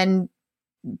 And then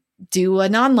do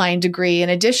an online degree in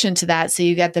addition to that, so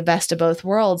you get the best of both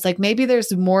worlds. Like maybe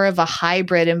there's more of a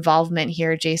hybrid involvement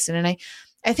here, Jason. And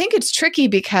I think it's tricky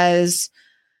because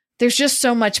there's just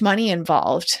so much money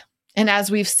involved. And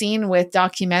as we've seen with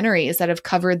documentaries that have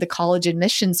covered the college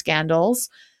admission scandals,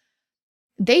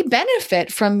 they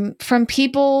benefit from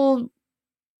people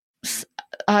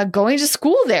going to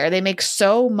school there. They make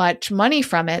so much money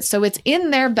from it. So it's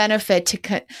in their benefit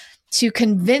to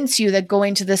convince you that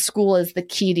going to this school is the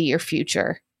key to your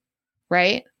future,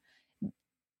 right?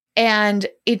 And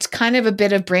it's kind of a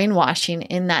bit of brainwashing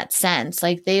in that sense.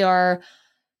 Like they are,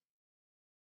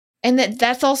 and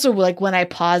that's also like when I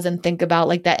pause and think about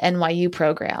like that NYU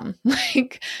program.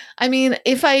 Like, I mean,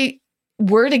 if I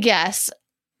were to guess,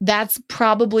 that's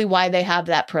probably why they have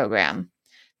that program.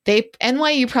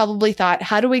 NYU probably thought,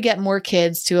 how do we get more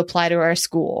kids to apply to our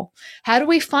school? How do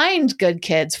we find good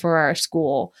kids for our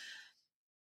school?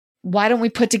 Why don't we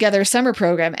put together a summer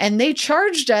program? And they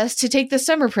charged us to take the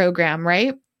summer program,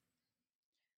 right?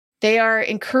 They are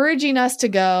encouraging us to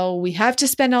go. We have to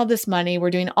spend all this money.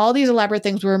 We're doing all these elaborate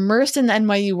things. We're immersed in the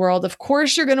NYU world. Of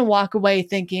course, you're going to walk away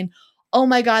thinking, oh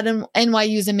my God,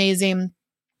 NYU is amazing.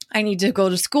 I need to go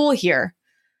to school here.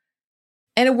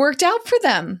 And it worked out for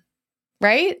them,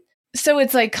 right? So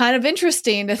it's like kind of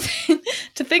interesting to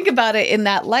think about it in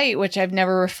that light, which I've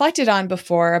never reflected on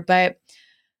before. But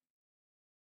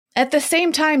at the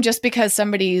same time, just because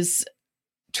somebody's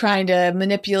trying to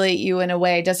manipulate you in a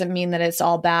way doesn't mean that it's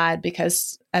all bad,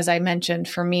 because as I mentioned,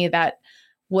 for me, that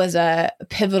was a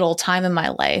pivotal time in my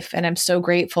life, and I'm so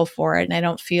grateful for it. And I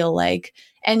don't feel like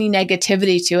any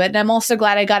negativity to it. And I'm also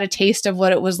glad I got a taste of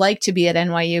what it was like to be at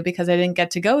NYU because I didn't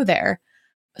get to go there.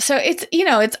 So it's,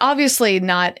 it's obviously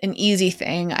not an easy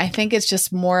thing. I think it's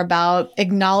just more about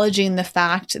acknowledging the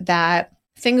fact that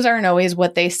things aren't always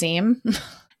what they seem.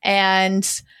 And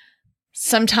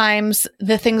sometimes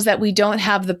the things that we don't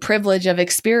have the privilege of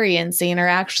experiencing are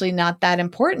actually not that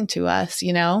important to us,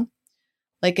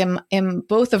 Like in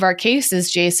both of our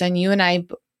cases, Jason, you and I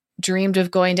dreamed of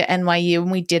going to NYU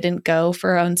and we didn't go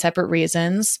for our own separate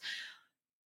reasons.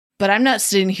 But I'm not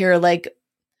sitting here like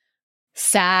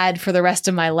sad for the rest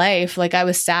of my life. Like I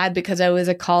was sad because I was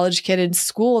a college kid in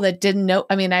school that didn't know.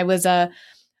 I mean, I was a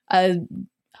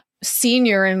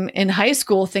senior in high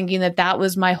school thinking that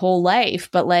was my whole life.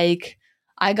 But like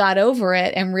I got over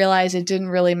it and realized it didn't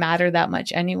really matter that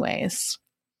much anyways.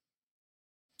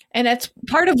 And that's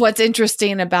part of what's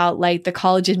interesting about like the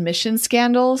college admission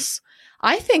scandals.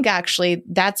 I think actually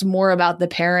that's more about the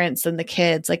parents than the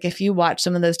kids. Like if you watch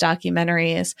some of those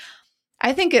documentaries,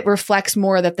 I think it reflects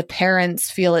more that the parents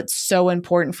feel it's so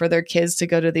important for their kids to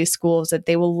go to these schools that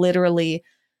they will literally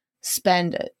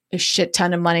spend a shit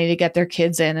ton of money to get their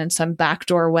kids in some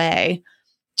backdoor way,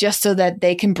 just so that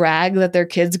they can brag that their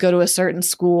kids go to a certain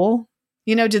school.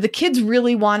 Do the kids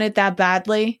really want it that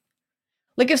badly?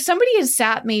 Like if somebody had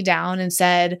sat me down and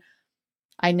said,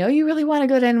 I know you really want to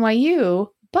go to NYU,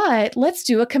 but let's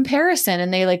do a comparison.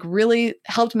 And they like really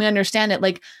helped me understand it.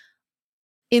 Like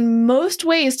in most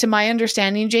ways, to my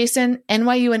understanding, Jason,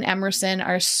 NYU and Emerson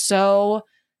are so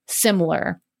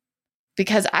similar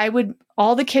because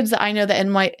all the kids that I know that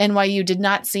NYU did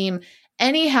not seem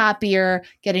any happier,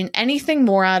 getting anything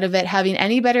more out of it, having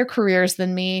any better careers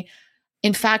than me.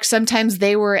 In fact, sometimes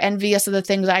they were envious of the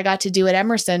things I got to do at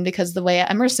Emerson because the way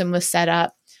Emerson was set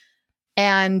up.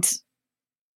 And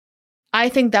I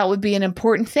think that would be an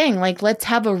important thing. Like, let's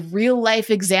have a real life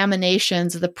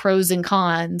examinations of the pros and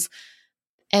cons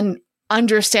and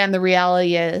understand the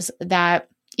reality is that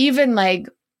even if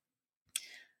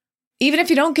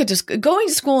you don't get to going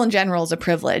to school in general is a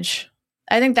privilege.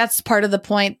 I think that's part of the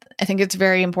point. I think it's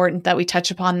very important that we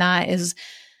touch upon that is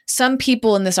some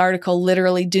people in this article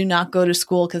literally do not go to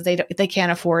school because they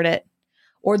can't afford it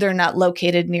or they're not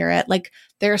located near it. Like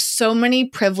there are so many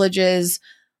privileges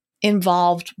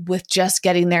involved with just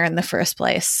getting there in the first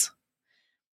place.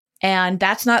 And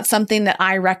that's not something that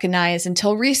I recognized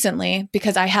until recently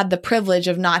because I had the privilege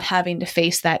of not having to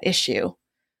face that issue.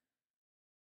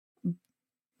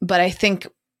 But I think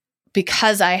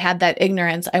because I had that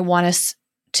ignorance, I want us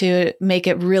to make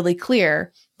it really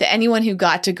clear that anyone who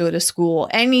got to go to school,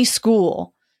 any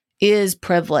school, is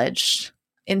privileged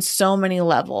in so many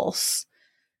levels.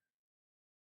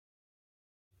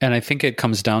 And I think it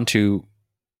comes down to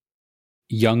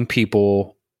young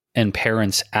people and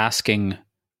parents asking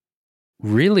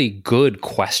really good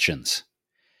questions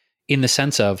in the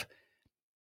sense of,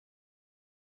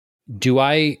 do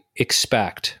I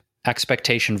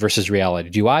expectation versus reality?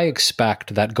 Do I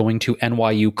expect that going to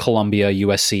NYU, Columbia,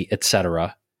 USC,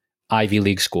 etc., Ivy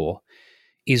League school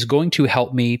is going to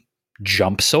help me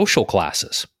jump social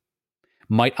classes?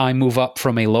 Might I move up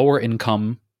from a lower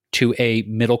income to a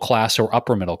middle class or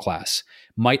upper middle class?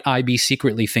 Might I be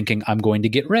secretly thinking I'm going to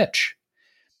get rich?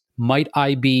 Might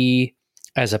I be,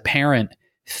 as a parent,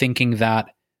 thinking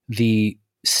that the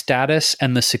status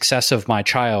and the success of my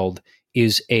child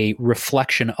is a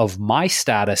reflection of my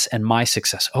status and my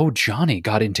success? Oh, Johnny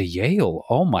got into Yale.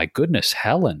 Oh my goodness,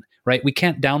 Helen, right? We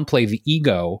can't downplay the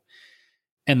ego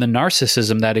and the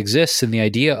narcissism that exists in the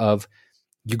idea of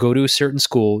you go to a certain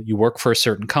school, you work for a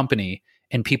certain company,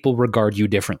 and people regard you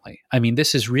differently. I mean,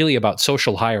 this is really about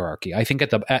social hierarchy. I think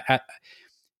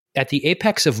at the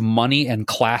apex of money and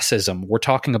classism, we're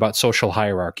talking about social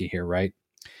hierarchy here, right?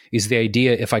 Is the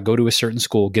idea if I go to a certain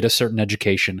school, get a certain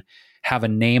education, have a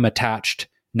name attached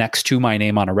next to my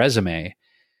name on a resume,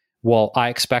 well, I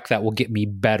expect that will get me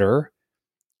better,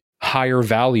 higher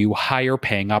value, higher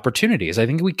paying opportunities. I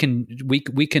think we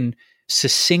can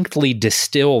succinctly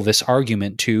distill this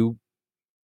argument to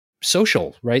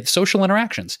social, right? Social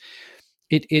interactions.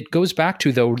 It goes back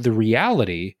to the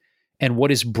reality and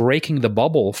what is breaking the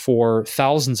bubble for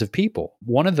thousands of people.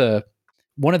 One of the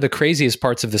craziest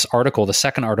parts of this article, the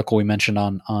second article we mentioned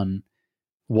on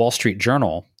Wall Street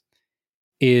Journal,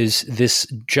 is this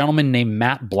gentleman named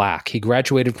Matt Black. He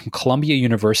graduated from Columbia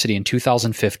University in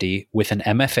 2050 with an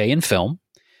MFA in film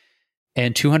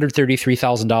and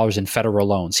 $233,000 in federal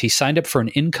loans. He signed up for an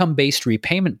income-based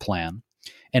repayment plan,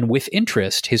 and with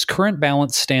interest, his current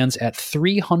balance stands at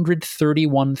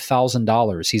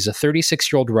 $331,000. He's a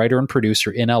 36-year-old writer and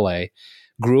producer in LA,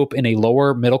 grew up in a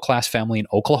lower middle class family in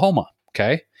Oklahoma.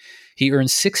 Okay. He earned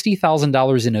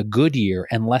 $60,000 in a good year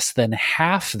and less than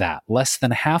half of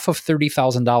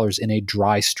 $30,000 in a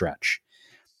dry stretch.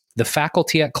 The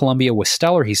faculty at Columbia was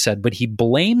stellar, he said, but he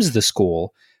blames the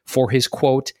school for his,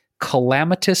 quote,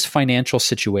 calamitous financial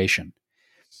situation.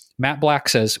 Matt Black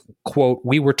says, quote,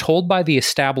 "We were told by the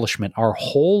establishment our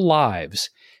whole lives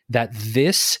that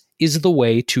this is the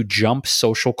way to jump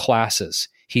social classes,"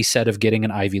 he said of getting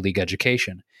an Ivy League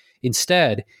education.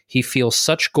 Instead, he feels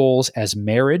such goals as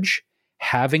marriage,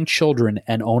 having children,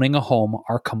 and owning a home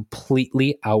are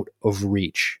completely out of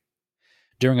reach.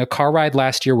 During a car ride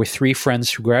last year with 3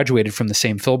 friends who graduated from the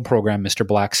same film program, Mr.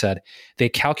 Black said, they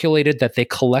calculated that they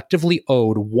collectively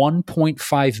owed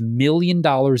 $1.5 million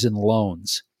in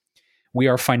loans. "We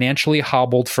are financially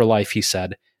hobbled for life," he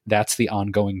said. That's the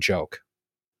ongoing joke.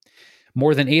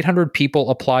 More than 800 people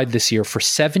applied this year for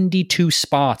 72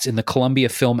 spots in the Columbia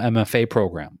Film MFA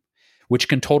program, which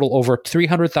can total over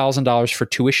 $300,000 for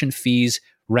tuition fees,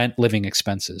 rent, living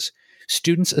expenses.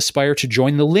 Students aspire to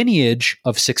join the lineage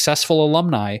of successful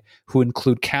alumni who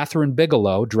include Catherine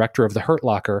Bigelow, director of The Hurt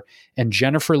Locker, and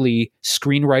Jennifer Lee,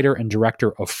 screenwriter and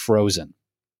director of Frozen.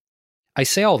 I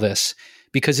say all this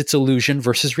because it's illusion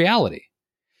versus reality.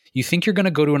 You think you're going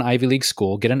to go to an Ivy League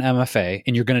school, get an MFA,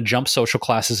 and you're going to jump social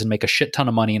classes and make a shit ton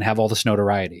of money and have all this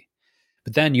notoriety.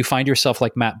 But then you find yourself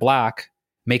like Matt Black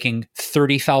making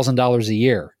 $30,000 a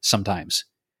year sometimes.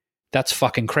 That's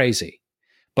fucking crazy.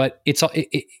 But it's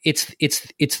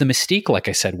the mystique, like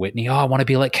I said, Whitney. Oh, I want to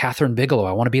be like Catherine Bigelow.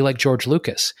 I want to be like George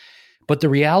Lucas. But the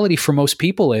reality for most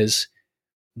people is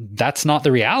that's not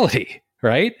the reality,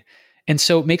 right? And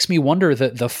so it makes me wonder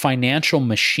that the financial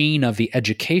machine of the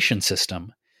education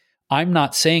system, I'm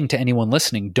not saying to anyone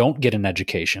listening, don't get an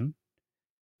education.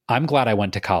 I'm glad I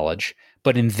went to college.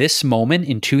 But in this moment,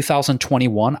 in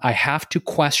 2021, I have to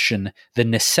question the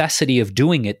necessity of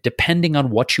doing it depending on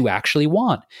what you actually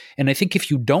want. And I think if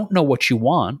you don't know what you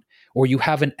want, or you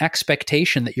have an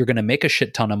expectation that you're going to make a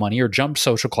shit ton of money or jump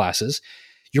social classes,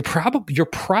 you're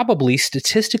probably,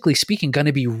 statistically speaking, going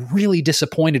to be really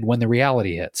disappointed when the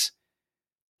reality hits.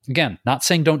 Again, not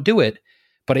saying don't do it,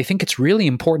 but I think it's really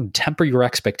important to temper your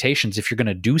expectations if you're going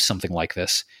to do something like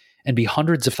this and be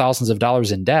hundreds of thousands of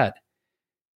dollars in debt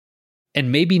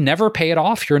and maybe never pay it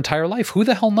off your entire life. Who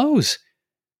the hell knows?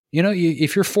 You know,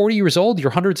 if you're 40 years old,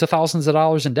 you're hundreds of thousands of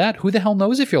dollars in debt. Who the hell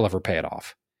knows if you'll ever pay it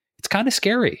off? It's kind of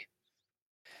scary.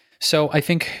 So I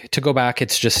think, to go back,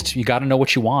 it's just, you got to know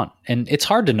what you want. And it's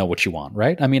hard to know what you want,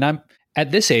 right? I mean,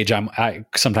 at this age, I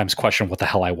sometimes question what the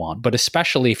hell I want, but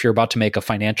especially if you're about to make a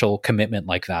financial commitment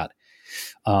like that,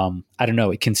 I don't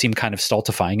know, it can seem kind of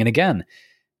stultifying. And again,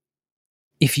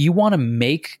 if you want to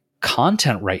make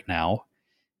content right now,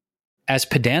 as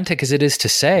pedantic as it is to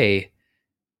say,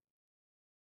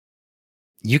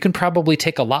 you can probably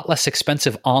take a lot less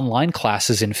expensive online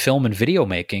classes in film and video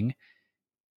making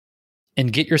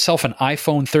and get yourself an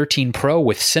iPhone 13 Pro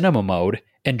with cinema mode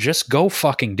and just go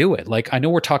fucking do it. Like, I know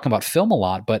we're talking about film a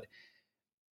lot, but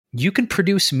you can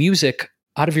produce music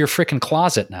out of your freaking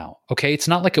closet now. Okay. It's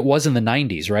not like it was in the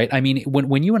 90s, right? I mean,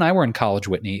 when you and I were in college,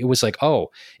 Whitney, it was like,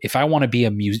 oh, if I want to be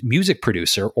a music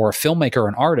producer or a filmmaker or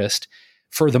an artist,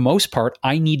 for the most part,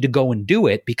 I need to go and do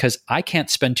it because I can't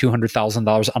spend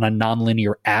 $200,000 on a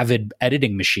nonlinear Avid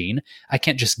editing machine. I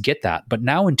can't just get that. But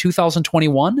now in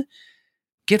 2021,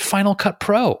 get Final Cut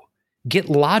Pro, get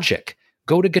Logic,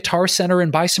 go to Guitar Center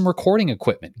and buy some recording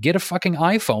equipment, get a fucking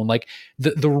iPhone. Like,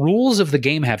 the rules of the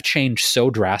game have changed so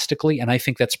drastically. And I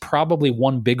think that's probably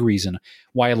one big reason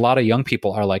why a lot of young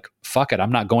people are like, fuck it,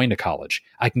 I'm not going to college.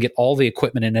 I can get all the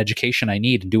equipment and education I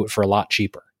need and do it for a lot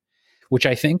cheaper, which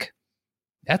I think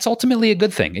that's ultimately a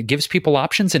good thing. It gives people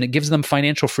options and it gives them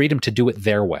financial freedom to do it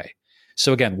their way.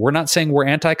 So again, we're not saying we're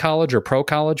anti-college or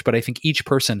pro-college, but I think each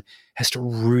person has to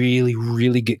really,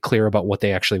 really get clear about what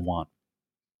they actually want.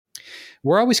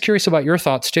 We're always curious about your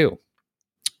thoughts too.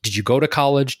 Did you go to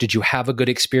college? Did you have a good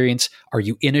experience? Are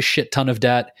you in a shit ton of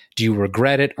debt? Do you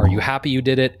regret it? Are you happy you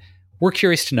did it? We're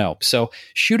curious to know. So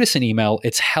shoot us an email.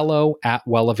 It's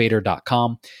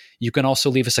hello@wellevator.com. You can also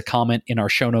leave us a comment in our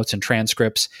show notes and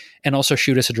transcripts, and also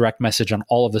shoot us a direct message on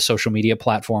all of the social media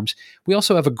platforms. We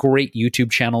also have a great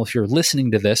YouTube channel. If you're listening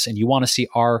to this and you want to see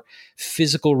our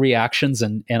physical reactions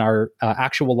and our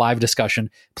actual live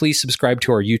discussion, please subscribe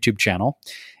to our YouTube channel.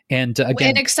 And again,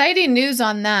 and exciting news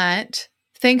on that.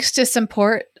 Thanks to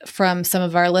support from some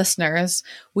of our listeners,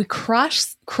 we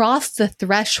crossed the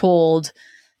threshold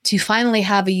to finally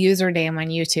have a username on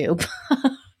YouTube.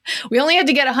 We only had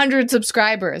to get 100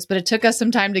 subscribers, but it took us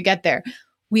some time to get there.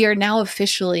 We are now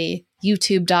officially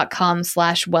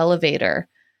youtube.com/wellevator.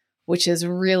 which is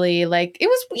really like, it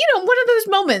was, one of those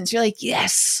moments you're like,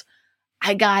 yes,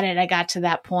 I got it. I got to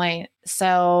that point.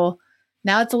 So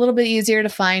now it's a little bit easier to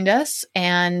find us.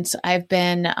 And I've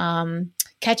been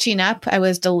catching up. I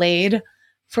was delayed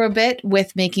for a bit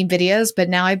with making videos, but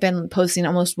now I've been posting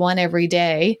almost one every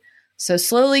day. So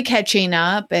slowly catching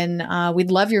up, and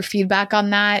we'd love your feedback on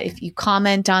that. If you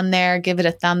comment on there, give it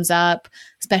a thumbs up,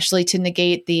 especially to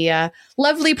negate the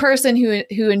lovely person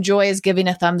who enjoys giving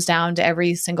a thumbs down to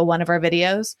every single one of our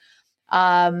videos.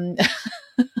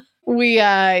 We,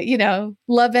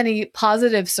 love any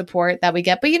positive support that we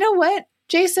get. But you know what,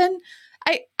 Jason?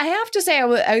 I have to say,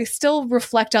 I still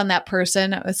reflect on that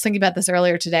person. I was thinking about this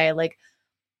earlier today. Like,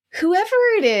 whoever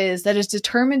it is that is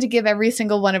determined to give every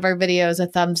single one of our videos a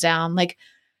thumbs down, like,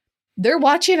 they're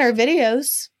watching our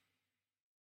videos.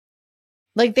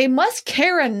 Like, they must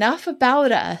care enough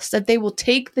about us that they will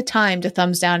take the time to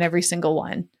thumbs down every single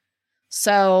one.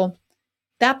 So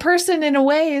that person, in a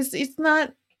way, it's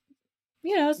not,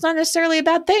 it's not necessarily a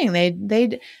bad thing.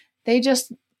 They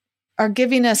just are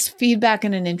giving us feedback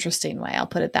in an interesting way. I'll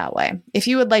put it that way. If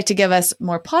you would like to give us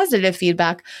more positive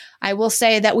feedback, I will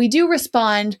say that we do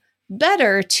respond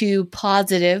better to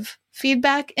positive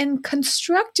feedback and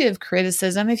constructive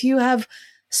criticism. If you have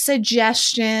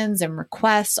suggestions and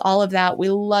requests, all of that, we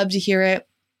love to hear it.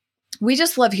 We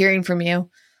just love hearing from you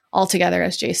altogether,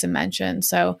 as Jason mentioned.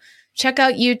 So check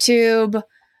out YouTube.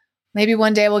 Maybe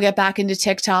one day we'll get back into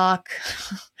TikTok.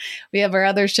 We have our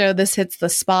other show, This Hits the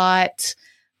Spot.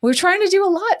 We're trying to do a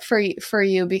lot for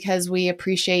you because we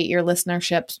appreciate your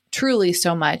listenership truly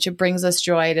so much. It brings us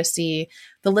joy to see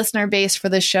the listener base for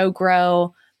the show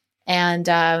grow. And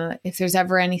if there's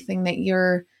ever anything that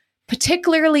you're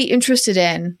particularly interested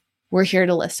in, we're here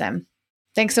to listen.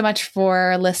 Thanks so much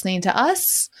for listening to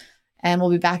us. And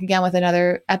we'll be back again with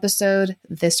another episode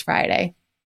this Friday.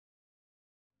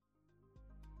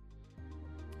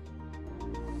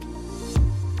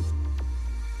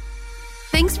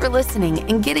 Thanks for listening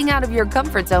and getting out of your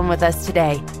comfort zone with us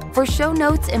today. For show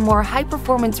notes and more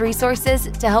high-performance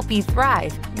resources to help you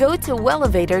thrive, go to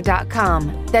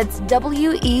wellevatr.com. That's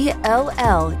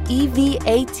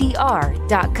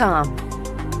WELLEVATR.com.